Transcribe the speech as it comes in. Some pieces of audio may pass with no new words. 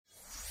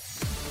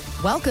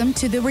Welcome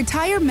to the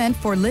Retirement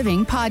for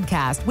Living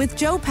podcast with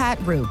Joe Pat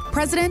Roop,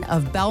 president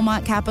of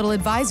Belmont Capital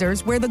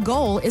Advisors, where the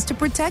goal is to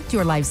protect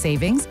your life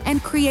savings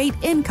and create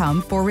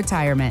income for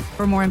retirement.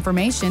 For more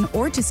information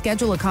or to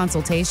schedule a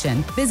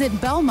consultation,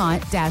 visit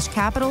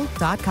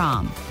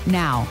belmont-capital.com.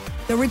 Now,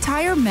 the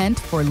Retirement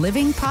for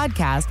Living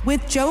podcast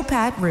with Joe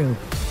Pat Roop.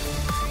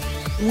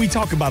 We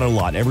talk about it a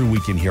lot every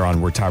weekend here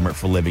on Retirement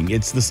for Living.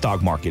 It's the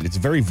stock market. It's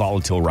very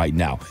volatile right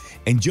now.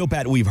 And Joe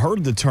Pat, we've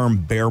heard the term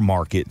bear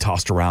market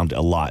tossed around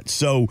a lot.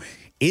 So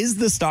is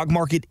the stock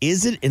market,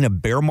 is it in a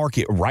bear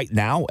market right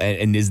now?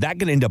 And is that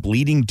going to end up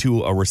leading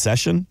to a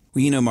recession?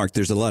 Well, you know, Mark,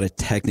 there's a lot of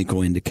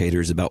technical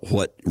indicators about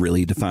what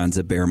really defines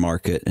a bear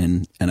market.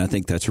 And I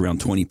think that's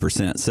around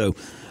 20%. So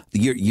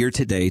year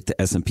to date,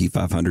 the S&P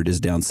 500 is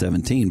down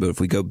 17. But if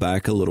we go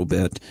back a little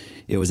bit,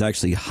 it was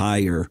actually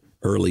higher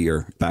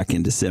earlier back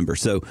in December.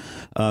 So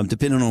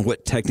depending on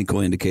what technical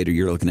indicator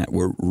you're looking at,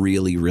 we're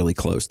really, really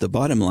close. The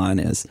bottom line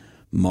is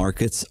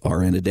markets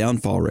are in a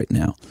downfall right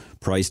now.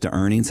 Price to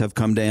earnings have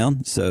come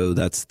down, so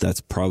that's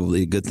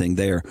probably a good thing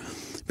there.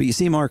 But you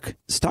see, Mark,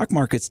 stock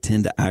markets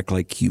tend to act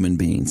like human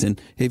beings.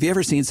 And have you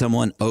ever seen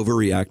someone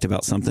overreact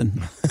about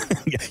something?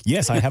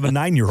 Yes, I have a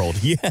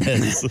 9-year-old.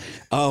 Yes.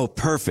 Oh,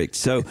 perfect.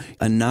 So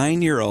a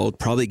 9-year-old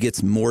probably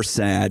gets more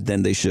sad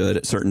than they should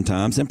at certain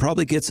times and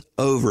probably gets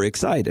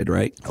overexcited,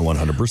 right?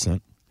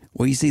 100%.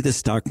 Well, you see, the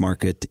stock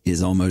market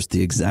is almost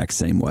the exact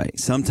same way.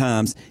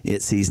 Sometimes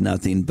it sees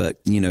nothing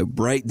but,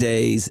 bright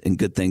days and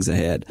good things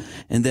ahead.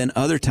 And then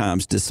other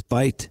times,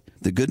 despite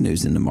the good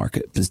news in the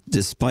market,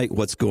 despite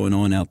what's going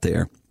on out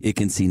there, it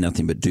can see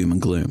nothing but doom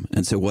and gloom.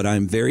 And so what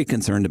I'm very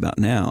concerned about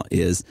now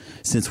is,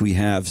 since we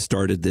have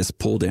started this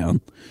pull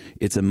down,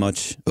 it's a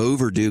much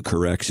overdue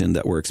correction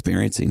that we're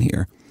experiencing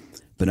here.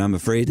 But I'm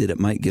afraid that it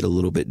might get a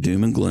little bit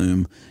doom and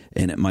gloom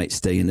and it might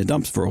stay in the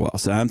dumps for a while.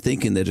 So I'm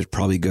thinking that it'd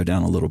probably go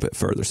down a little bit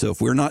further. So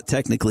if we're not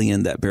technically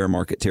in that bear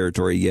market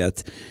territory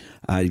yet,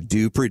 I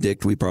do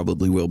predict we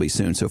probably will be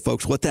soon. So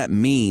folks, what that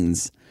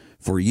means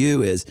for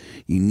you is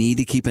you need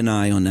to keep an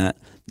eye on that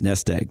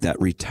nest egg, that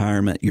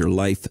retirement, your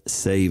life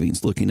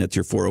savings, looking at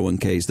your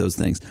 401ks, those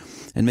things,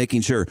 and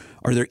making sure,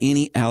 are there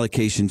any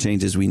allocation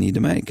changes we need to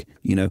make?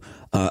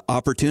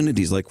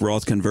 Opportunities like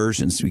Roth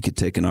conversions, we could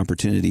take an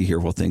opportunity here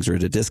while things are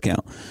at a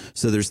discount.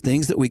 So there's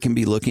things that we can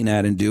be looking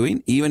at and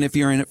doing, even if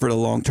you're in it for the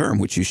long term,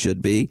 which you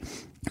should be.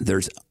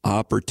 There's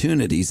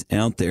opportunities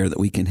out there that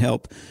we can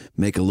help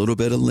make a little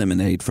bit of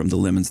lemonade from the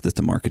lemons that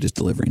the market is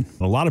delivering.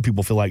 A lot of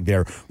people feel like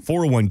their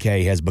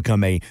 401k has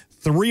become a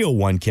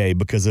 301k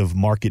because of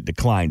market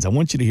declines. I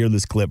want you to hear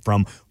this clip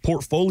from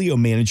portfolio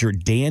manager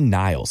Dan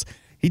Niles.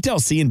 He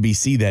tells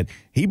CNBC that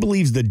he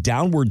believes the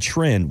downward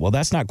trend, well,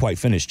 that's not quite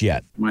finished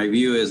yet. My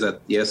view is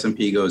that the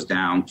S&P goes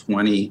down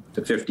 20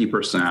 to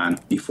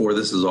 50% before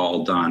this is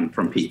all done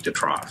from peak to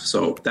trough.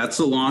 So that's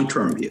the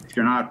long-term view. If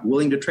you're not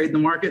willing to trade the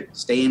market,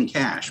 stay in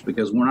cash,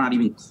 because we're not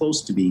even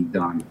close to being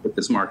done with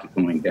this market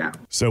going down.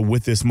 So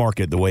with this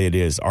market the way it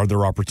is, are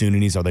there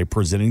opportunities? Are they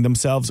presenting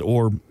themselves,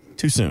 or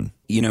too soon?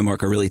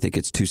 Mark, I really think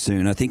it's too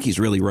soon. I think he's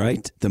really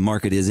right. The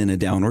market is in a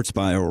downward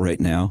spiral right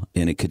now,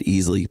 and it could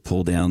easily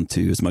pull down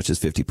to as much as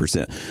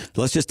 50%.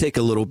 Let's just take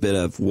a little bit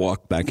of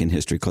walk back in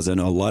history, because I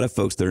know a lot of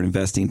folks that are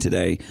investing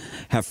today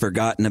have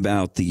forgotten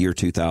about the year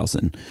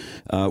 2000.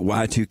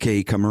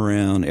 Y2K come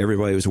around.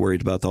 Everybody was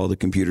worried about all the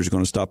computers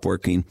going to stop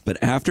working. But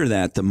after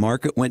that, the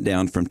market went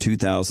down from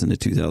 2000 to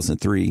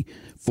 2003,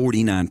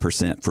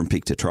 49% from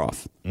peak to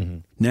trough.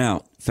 Mm-hmm.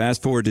 Now,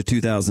 fast forward to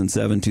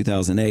 2007,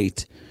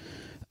 2008,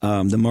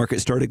 the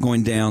market started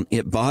going down.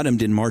 It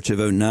bottomed in March of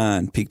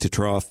 2009, peak to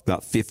trough,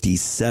 about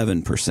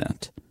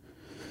 57%.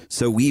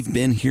 So we've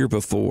been here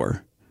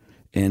before,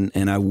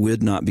 and I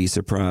would not be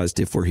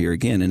surprised if we're here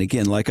again. And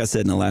again, like I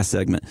said in the last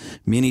segment,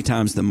 many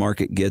times the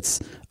market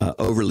gets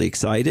overly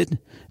excited,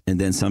 and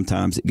then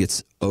sometimes it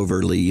gets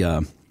overly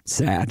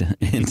sad,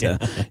 and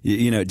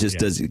it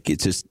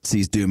just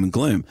sees doom and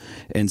gloom.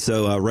 And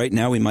so right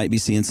now we might be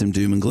seeing some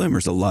doom and gloom.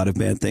 There's a lot of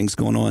bad things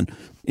going on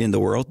in the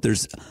world.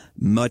 There's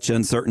much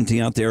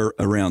uncertainty out there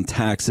around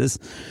taxes,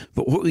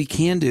 but what we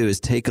can do is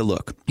take a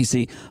look. You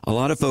see, a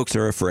lot of folks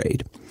are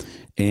afraid.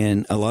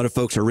 And a lot of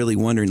folks are really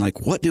wondering,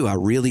 like, what do I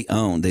really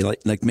own? They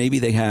like maybe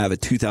they have a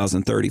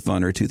 2030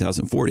 fund or a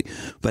 2040,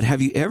 but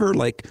have you ever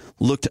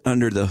looked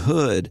under the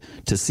hood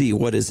to see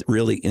what is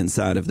really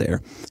inside of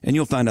there? And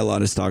you'll find a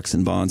lot of stocks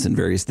and bonds and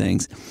various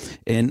things.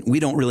 And we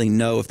don't really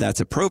know if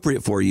that's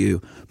appropriate for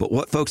you, but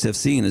what folks have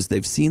seen is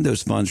they've seen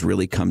those funds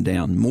really come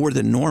down more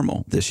than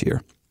normal this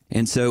year.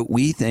 And so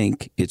we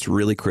think it's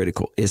really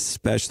critical,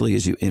 especially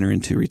as you enter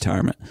into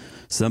retirement.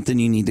 Something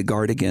you need to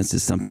guard against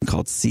is something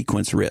called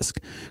sequence risk,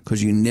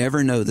 because you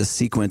never know the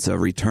sequence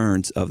of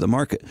returns of the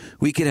market.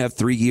 We could have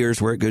 3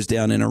 years where it goes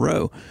down in a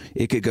row.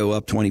 It could go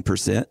up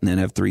 20% and then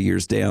have 3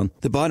 years down.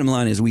 The bottom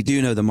line is we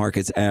do know the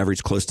market's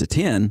average close to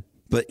 10,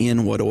 but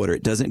in what order?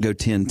 It doesn't go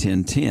 10,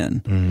 10, 10.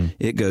 Mm-hmm.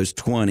 It goes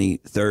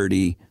 20,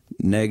 30,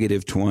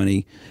 negative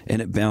 20,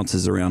 and it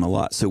bounces around a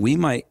lot. So we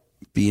might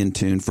be in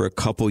tune for a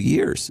couple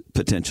years,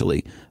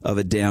 potentially, of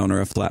a down or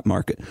a flat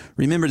market.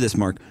 Remember this,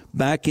 Mark,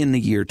 back in the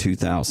year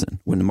 2000,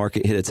 when the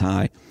market hit its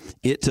high,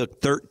 it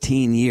took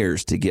 13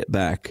 years to get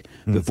back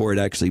before it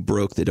actually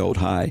broke the old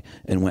high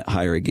and went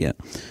higher again.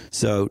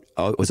 So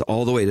it was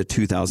all the way to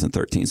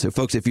 2013. So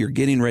folks, if you're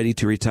getting ready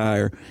to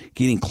retire,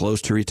 getting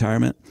close to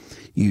retirement,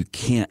 you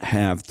can't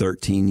have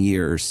 13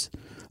 years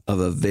of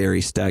a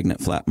very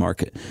stagnant flat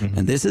market.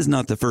 And this is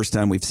not the first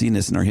time we've seen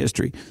this in our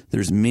history.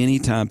 There's many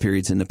time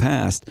periods in the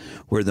past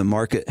where the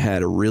market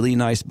had a really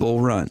nice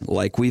bull run,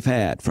 like we've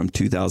had from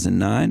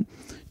 2009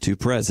 to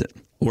present,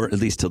 or at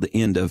least till the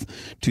end of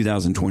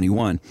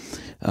 2021,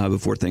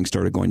 before things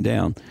started going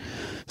down.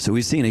 So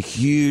we've seen a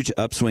huge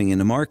upswing in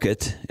the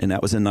market, and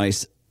that was a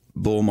nice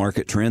bull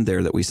market trend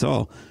there that we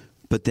saw.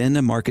 But then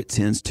the market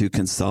tends to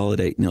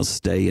consolidate and it'll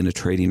stay in a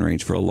trading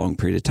range for a long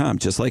period of time,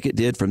 just like it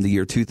did from the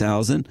year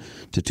 2000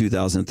 to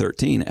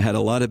 2013. It had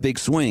a lot of big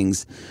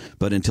swings,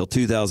 but until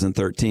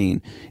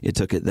 2013, it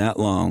took it that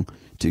long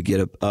to get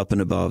up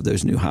and above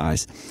those new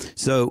highs.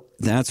 So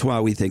that's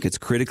why we think it's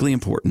critically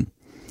important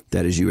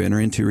that as you enter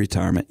into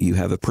retirement, you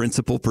have a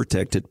principal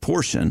protected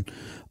portion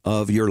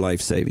of your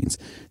life savings.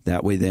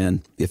 That way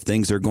then, if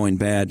things are going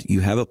bad, you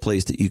have a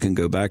place that you can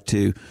go back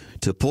to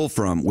pull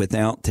from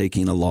without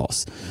taking a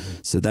loss.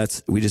 So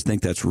we just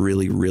think that's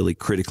really, really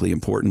critically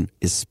important,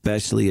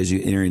 especially as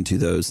you enter into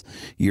those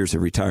years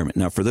of retirement.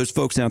 Now, for those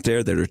folks out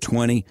there that are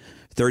 20,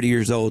 30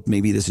 years old,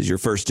 maybe this is your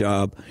first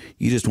job,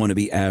 you just want to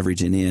be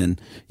averaging in,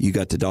 you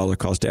got the dollar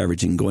cost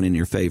averaging going in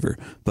your favor.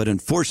 But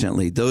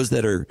unfortunately, those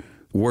that are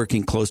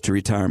working close to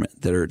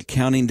retirement, that are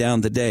counting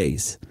down the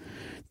days,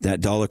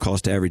 that dollar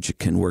cost average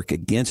can work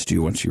against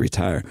you once you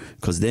retire,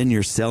 because then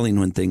you're selling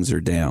when things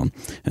are down.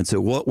 And so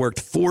what worked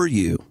for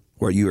you,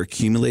 where you are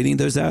accumulating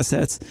those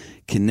assets,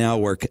 can now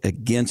work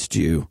against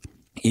you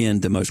in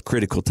the most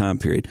critical time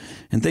period.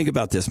 And think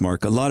about this,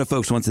 Mark. A lot of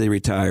folks, once they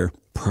retire,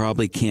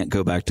 probably can't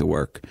go back to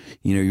work.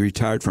 You know, you're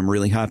retired from a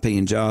really high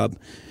paying job,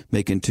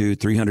 making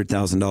 $200,000,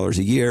 $300,000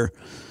 a year.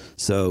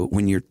 So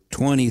when you're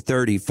 20,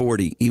 30,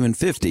 40, even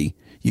 50,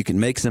 you can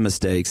make some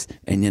mistakes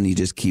and then you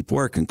just keep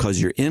working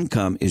because your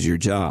income is your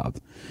job.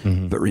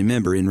 But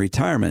remember, in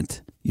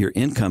retirement, your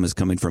income is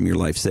coming from your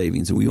life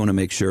savings. And we want to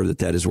make sure that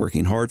that is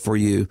working hard for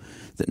you.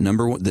 That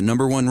the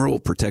number one rule,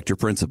 protect your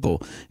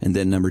principal. And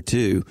then number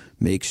two,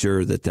 make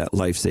sure that that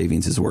life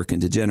savings is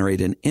working to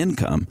generate an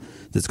income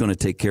that's going to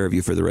take care of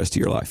you for the rest of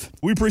your life.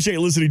 We appreciate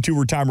listening to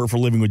Retirement for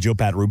Living with Joe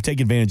Pat Roop.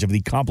 Take advantage of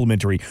the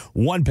complimentary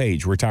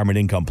one-page retirement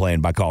income plan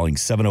by calling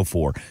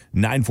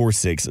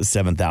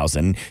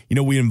 704-946-7000. You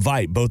know, we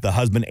invite both the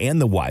husband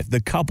and the wife,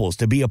 the couples,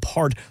 to be a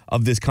part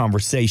of this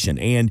conversation.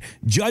 And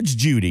Judge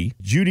Judy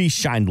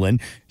Scheindlin,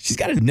 she's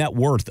got a net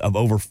worth of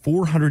over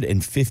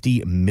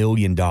 $450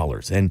 million.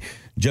 And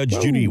Judge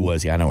Judy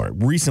was,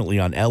 recently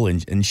on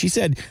Ellen, and she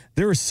said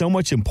there is so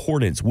much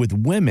importance with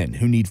women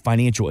who need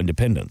financial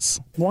independence.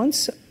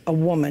 Once a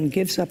woman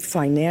gives up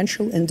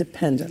financial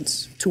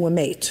independence to a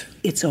mate,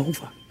 it's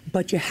over.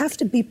 But you have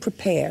to be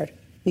prepared,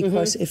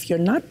 because if you're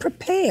not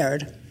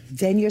prepared,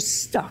 then you're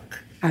stuck.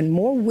 And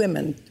more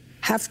women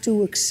have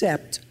to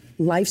accept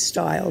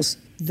lifestyles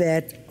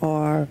that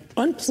are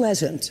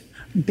unpleasant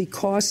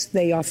because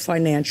they are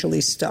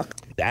financially stuck.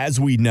 As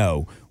we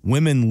know,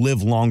 women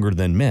live longer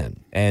than men,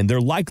 and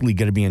they're likely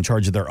going to be in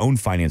charge of their own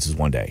finances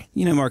one day.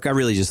 You know, Mark, I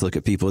really just look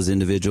at people as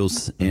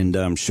individuals, and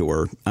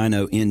sure, I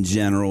know in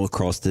general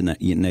across the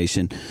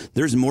nation,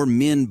 there's more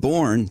men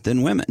born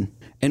than women.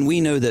 And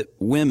we know that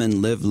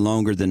women live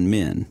longer than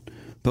men.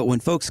 But when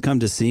folks come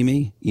to see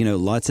me, you know,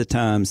 lots of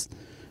times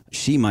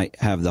she might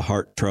have the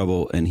heart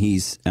trouble and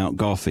he's out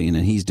golfing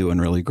and he's doing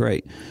really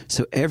great.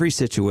 So every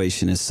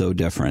situation is so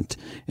different.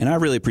 And I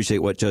really appreciate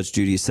what Judge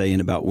Judy is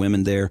saying about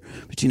women there.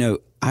 But, you know,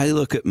 I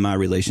look at my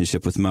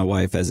relationship with my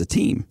wife as a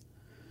team.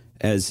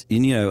 As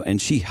you know, and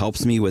she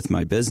helps me with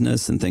my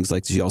business and things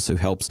like that. She also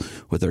helps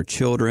with our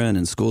children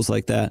and schools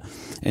like that.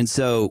 And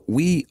so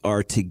we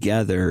are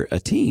together a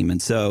team. And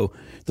so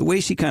the way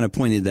she kind of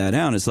pointed that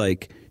out is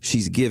like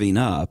she's giving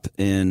up.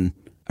 And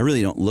I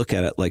really don't look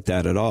at it like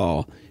that at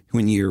all.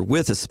 When you're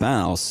with a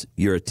spouse,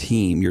 you're a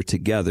team, you're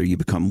together, you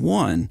become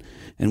one.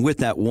 And with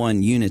that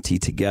one unity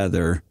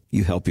together,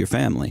 you help your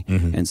family.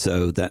 And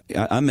so that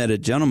I met a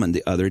gentleman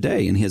the other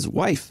day, and his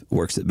wife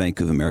works at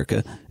Bank of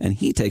America, and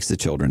he takes the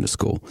children to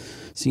school.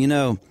 So, you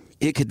know,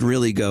 it could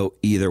really go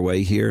either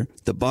way here.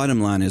 The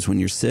bottom line is when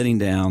you're sitting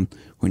down,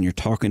 when you're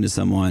talking to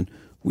someone,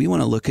 we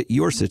want to look at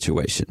your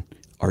situation.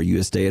 Are you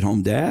a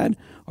stay-at-home dad?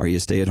 Are you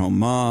a stay-at-home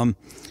mom?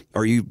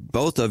 Are you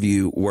both of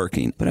you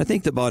working? But I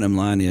think the bottom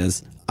line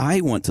is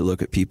I want to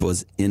look at people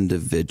as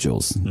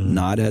individuals,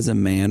 not as a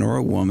man or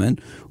a woman.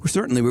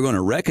 We're going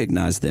to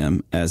recognize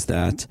them as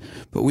that,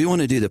 but we want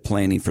to do the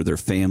planning for their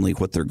family,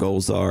 what their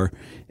goals are.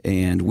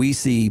 And we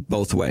see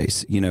both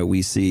ways. You know,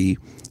 we see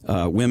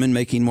women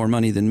making more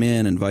money than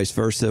men and vice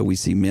versa. We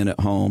see men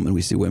at home and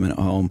we see women at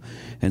home.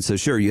 And so,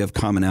 sure, you have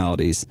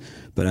commonalities,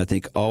 but I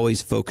think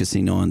always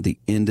focusing on the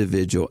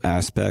individual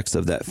aspects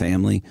of that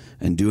family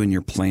and doing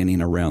your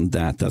planning around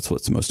that. That's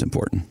what's most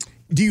important.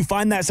 Do you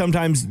find that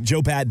sometimes,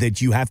 Joe Pat,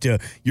 that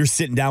you're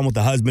sitting down with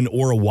a husband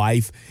or a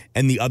wife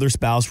and the other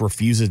spouse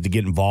refuses to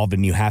get involved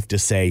and you have to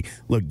say,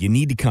 look, you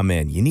need to come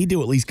in. You need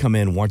to at least come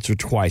in once or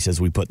twice as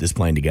we put this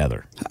plan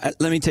together?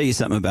 Let me tell you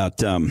something about,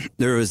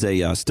 there was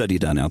a study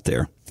done out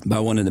there by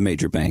one of the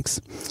major banks,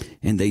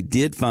 and they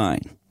did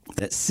find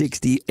that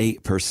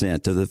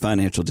 68% of the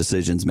financial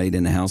decisions made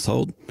in a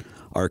household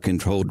are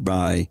controlled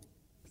by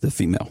the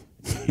female.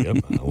 Yep,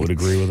 I would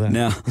agree with that.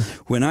 Now,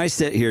 when I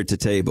sit here at the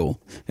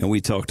table and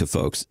we talk to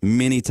folks,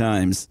 many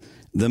times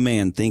the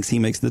man thinks he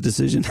makes the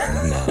decision,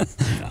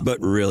 but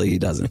really he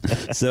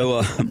doesn't.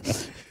 So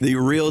the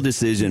real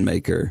decision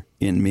maker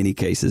in many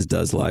cases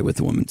does lie with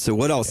the woman. So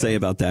what I'll say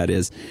about that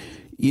is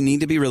you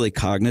need to be really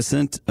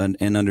cognizant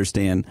and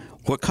understand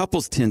what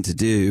couples tend to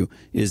do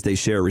is they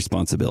share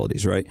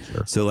responsibilities, right?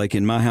 Sure. So like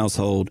in my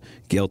household,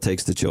 Gail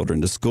takes the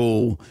children to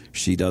school.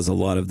 She does a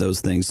lot of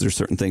those things. There's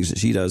certain things that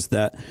she does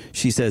that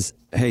she says,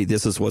 hey,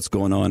 this is what's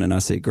going on. And I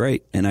say,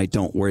 great. And I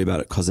don't worry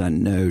about it because I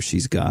know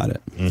she's got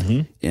it.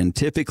 Mm-hmm. And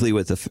typically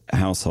with a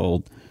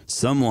household,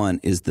 someone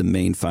is the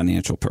main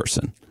financial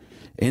person.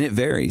 And it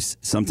varies.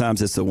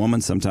 Sometimes it's the woman,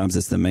 sometimes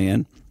it's the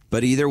man.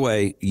 But either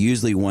way,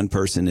 usually one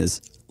person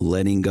is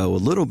letting go a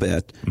little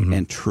bit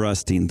and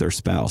trusting their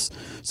spouse.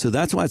 So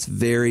that's why it's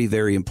very,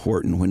 very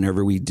important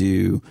whenever we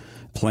do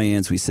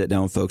plans, we sit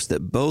down with folks,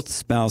 that both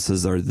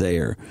spouses are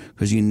there,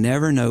 because you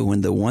never know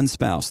when the one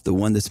spouse, the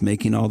one that's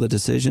making all the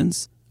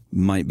decisions,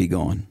 might be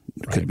gone.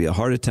 It could be a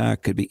heart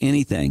attack, could be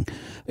anything.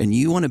 And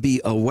you want to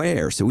be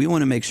aware. So we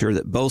want to make sure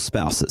that both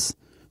spouses,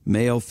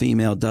 male,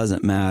 female,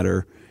 doesn't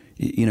matter.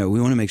 We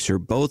want to make sure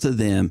both of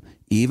them,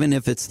 even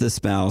if it's the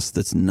spouse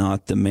that's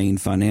not the main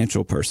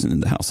financial person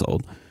in the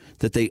household,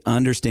 that they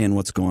understand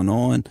what's going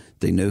on,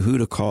 they know who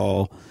to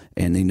call,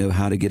 and they know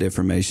how to get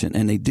information,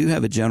 and they do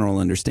have a general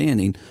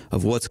understanding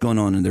of what's going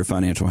on in their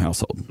financial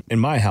household. In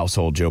my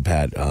household, Joe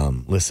Pat,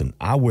 listen,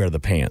 I wear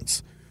the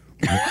pants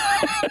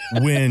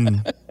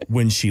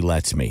when she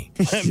lets me.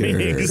 Let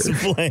me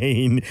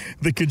explain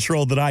the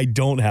control that I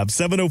don't have.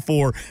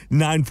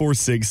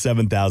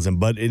 704-946-7000,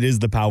 but it is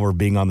the power of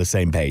being on the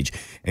same page.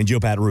 And Joe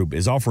Pat Roop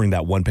is offering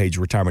that one-page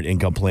retirement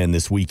income plan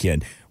this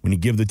weekend. When you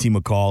give the team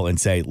a call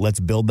and say, let's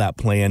build that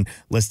plan,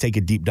 let's take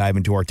a deep dive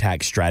into our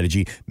tax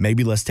strategy,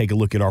 maybe let's take a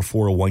look at our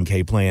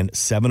 401k plan,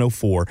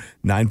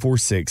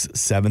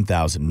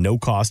 704-946-7000. No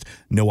cost,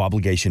 no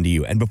obligation to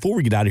you. And before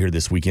we get out of here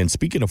this weekend,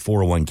 speaking of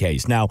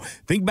 401ks, now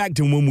think back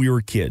to when we were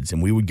kids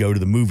and we would go to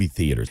the movie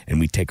theaters and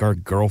we'd take our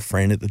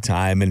girlfriend at the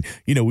time and,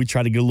 we'd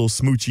try to get a little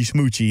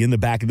smoochy in the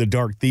back of the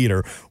dark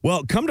theater.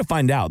 Well, come to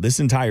find out, this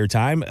entire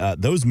time,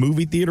 those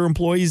movie theater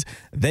employees,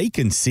 they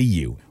can see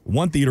you.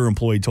 One theater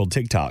employee told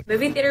TikTok,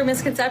 movie theater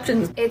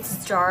misconceptions.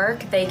 It's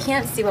dark. They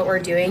can't see what we're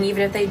doing,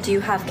 even if they do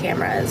have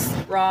cameras.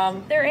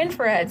 Wrong. They're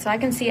infrared, so I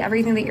can see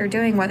everything that you're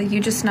doing, whether you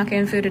just snuck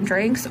in food and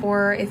drinks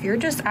or if you're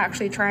just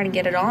actually trying to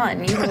get it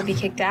on. You will be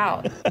kicked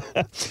out.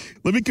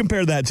 Let me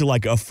compare that to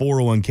like a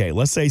 401k.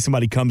 Let's say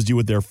somebody comes to you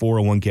with their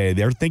 401k.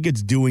 They think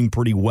it's doing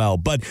pretty well.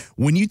 But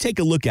when you take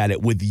a look at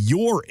it with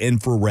your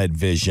infrared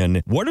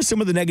vision, what are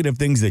some of the negative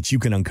things that you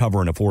can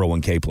uncover in a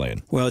 401k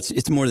plan? Well,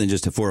 it's more than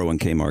just a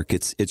 401k, Mark.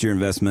 It's your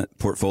investment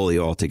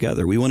portfolio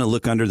altogether. We want to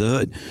look under the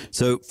hood.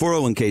 So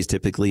 401ks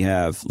typically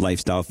have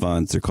lifestyle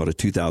funds. They're called a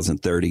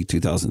 2030,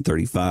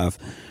 2035.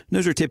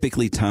 Those are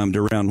typically timed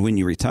around when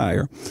you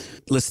retire.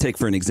 Let's take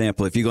for an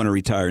example, if you're going to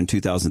retire in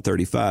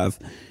 2035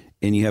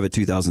 and you have a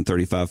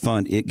 2035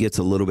 fund, it gets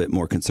a little bit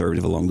more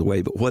conservative along the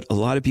way. But what a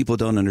lot of people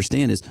don't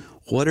understand is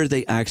what are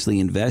they actually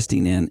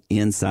investing in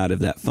inside of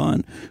that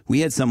fund? We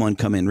had someone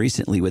come in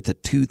recently with a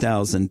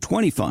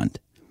 2020 fund,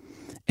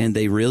 and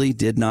they really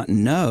did not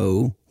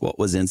know what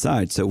was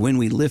inside. So when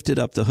we lifted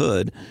up the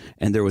hood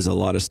and there was a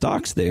lot of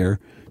stocks there,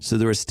 so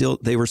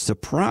they were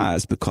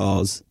surprised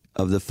because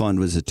of the fund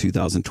was a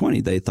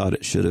 2020. They thought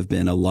it should have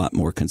been a lot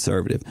more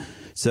conservative.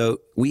 So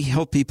we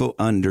help people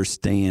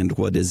understand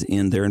what is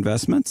in their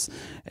investments,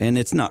 and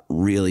it's not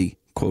really,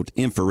 quote,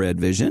 infrared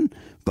vision,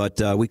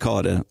 but we call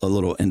it a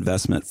little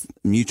investment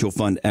mutual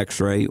fund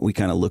x-ray. We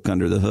kind of look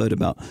under the hood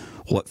about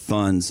what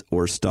funds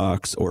or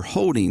stocks or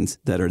holdings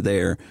that are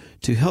there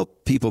to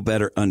help people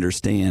better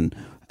understand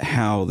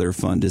how their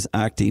fund is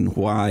acting,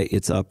 why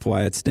it's up,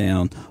 why it's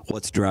down,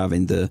 what's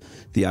driving the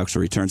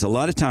actual returns. A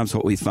lot of times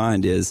what we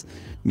find is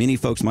many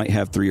folks might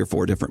have 3 or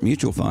 4 different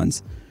mutual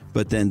funds,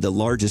 but then the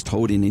largest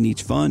holding in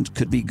each fund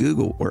could be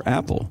Google or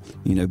Apple,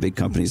 big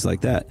companies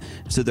like that.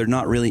 So they're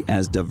not really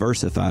as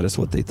diversified as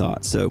what they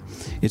thought. So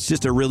it's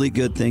just a really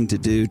good thing to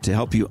do to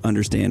help you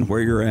understand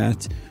where you're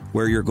at,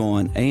 where you're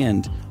going,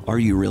 and are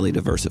you really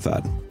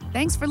diversified?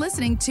 Thanks for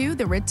listening to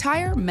the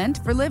Retire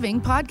Meant for Living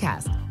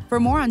podcast. For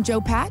more on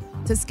Joe Pat,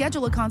 to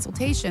schedule a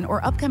consultation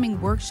or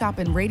upcoming workshop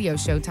and radio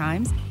show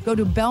times, go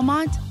to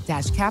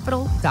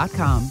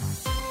belmont-capital.com.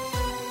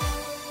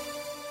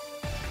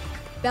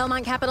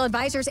 Belmont Capital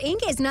Advisors,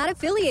 Inc. is not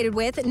affiliated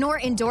with nor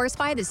endorsed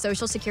by the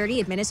Social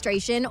Security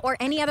Administration or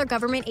any other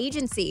government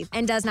agency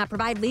and does not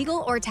provide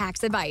legal or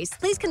tax advice.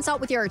 Please consult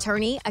with your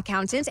attorney,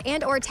 accountant,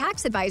 and or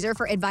tax advisor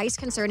for advice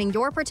concerning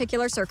your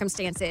particular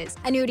circumstances.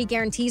 Annuity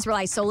guarantees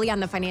rely solely on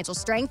the financial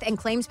strength and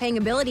claims paying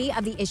ability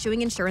of the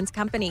issuing insurance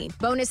company.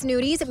 Bonus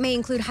annuities may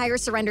include higher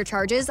surrender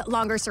charges,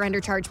 longer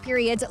surrender charge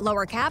periods,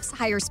 lower caps,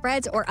 higher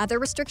spreads, or other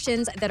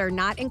restrictions that are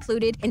not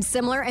included in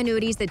similar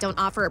annuities that don't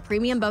offer a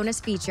premium bonus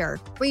feature.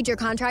 Read your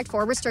contract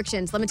for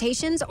restrictions,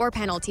 limitations, or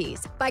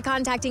penalties. By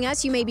contacting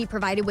us, you may be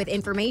provided with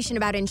information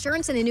about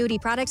insurance and annuity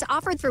products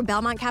offered through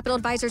Belmont Capital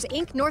Advisors,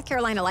 Inc., North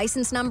Carolina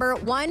license number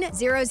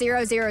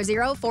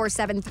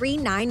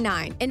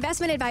 10000047399.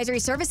 Investment advisory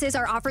services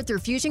are offered through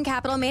Fusion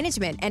Capital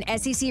Management, an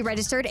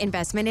SEC-registered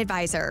investment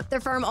advisor.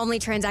 The firm only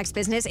transacts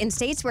business in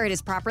states where it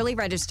is properly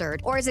registered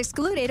or is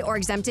excluded or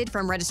exempted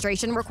from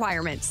registration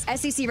requirements.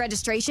 SEC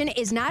registration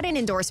is not an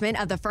endorsement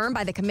of the firm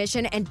by the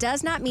Commission and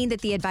does not mean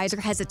that the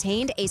advisor has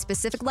attained a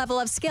specific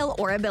level of skill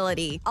or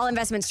ability. All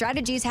investment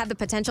strategies have the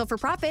potential for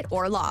profit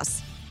or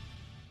loss.